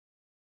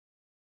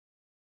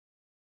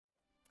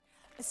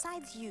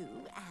Besides you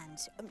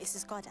and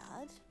Mrs.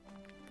 Goddard,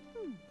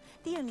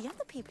 the only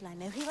other people I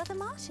know here are the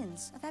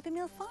Martins of Abbey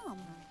Mill Farm.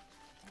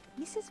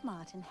 Mrs.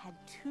 Martin had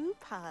 2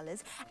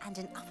 parlours and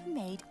an upper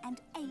maid and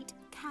 8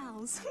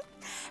 cows.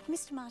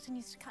 Mr. Martin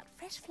used to cut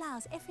fresh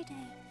flowers every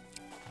day.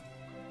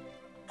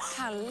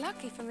 How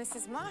lucky for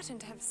Mrs. Martin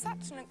to have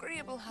such an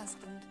agreeable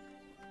husband.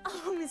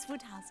 Oh, Miss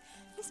Woodhouse,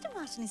 Mr.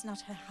 Martin is not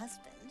her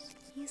husband.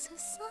 He is her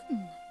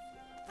son.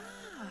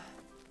 Ah,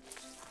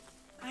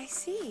 I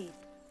see.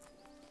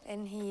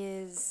 Then he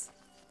is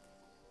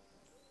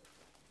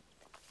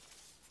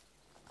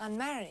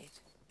unmarried.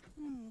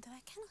 Though I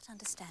cannot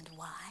understand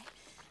why.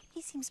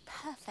 He seems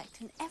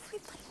perfect in every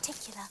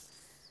particular.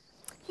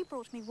 He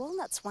brought me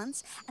walnuts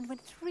once and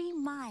went 3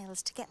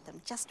 miles to get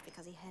them just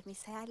because he heard me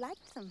say I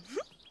liked them.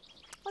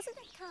 Wasn't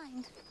that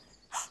kind?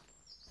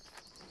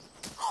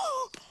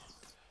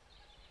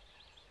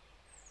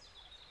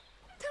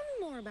 Tell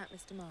me more about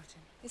Mr.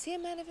 Martin. Is he a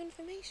man of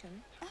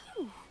information?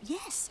 Oh,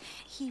 yes.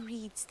 He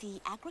reads the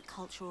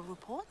agricultural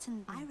reports,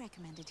 and I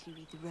recommended he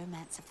read The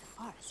Romance of the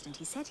Forest, and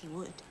he said he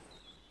would.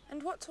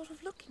 And what sort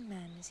of looking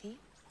man is he?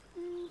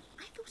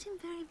 I thought him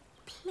very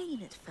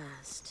plain at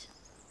first,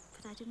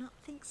 but I do not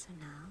think so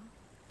now.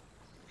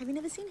 Have you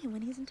never seen him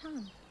when he's in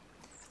town?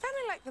 A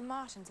family like the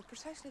Martins are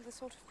precisely the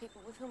sort of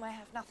people with whom I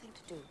have nothing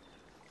to do.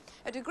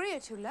 A degree or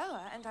 2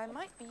 lower, and I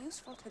might be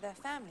useful to their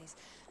families,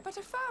 but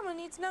a farmer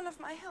needs none of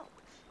my help,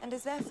 and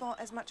is therefore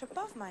as much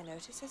above my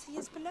notice as he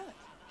is below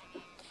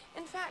it.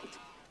 In fact,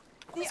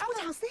 the Miss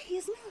Woodhouse, there he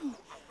is now.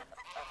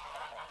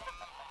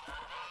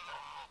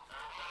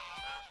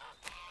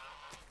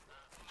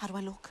 How do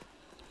I look?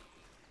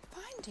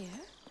 Fine, dear.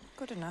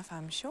 Good enough,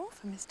 I'm sure,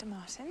 for Mr.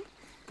 Martin.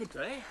 Good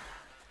day.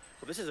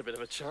 Well, this is a bit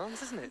of a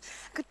chance, isn't it?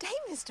 Good day,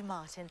 Mr.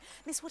 Martin.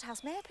 Miss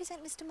Woodhouse, may I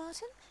present Mr.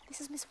 Martin?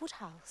 This is Miss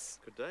Woodhouse.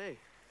 Good day.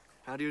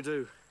 How do you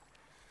do?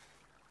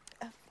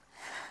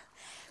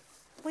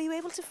 Were you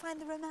able to find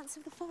The Romance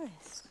of the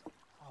Forest?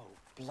 Oh,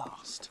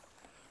 blast.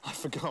 I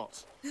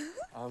forgot.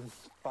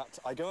 But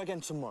I go again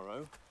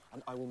tomorrow,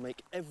 and I will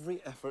make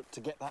every effort to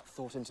get that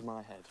thought into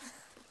my head.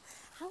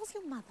 How's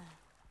your mother?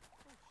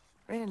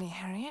 Really,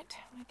 Harriet,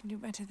 I can do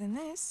better than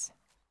this.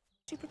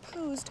 She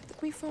proposed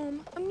that we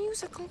form a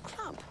musical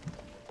club.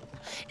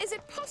 Is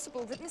it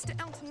possible that Mr.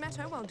 Elton met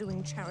her while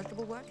doing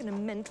charitable work in a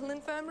mental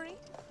infirmary?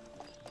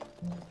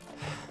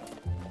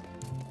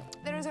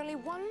 There is only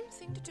one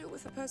thing to do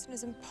with a person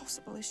as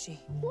impossible as she.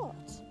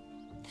 What?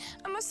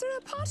 I must throw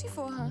a party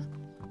for her.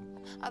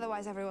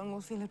 Otherwise, everyone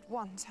will feel at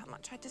once how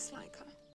much I dislike her.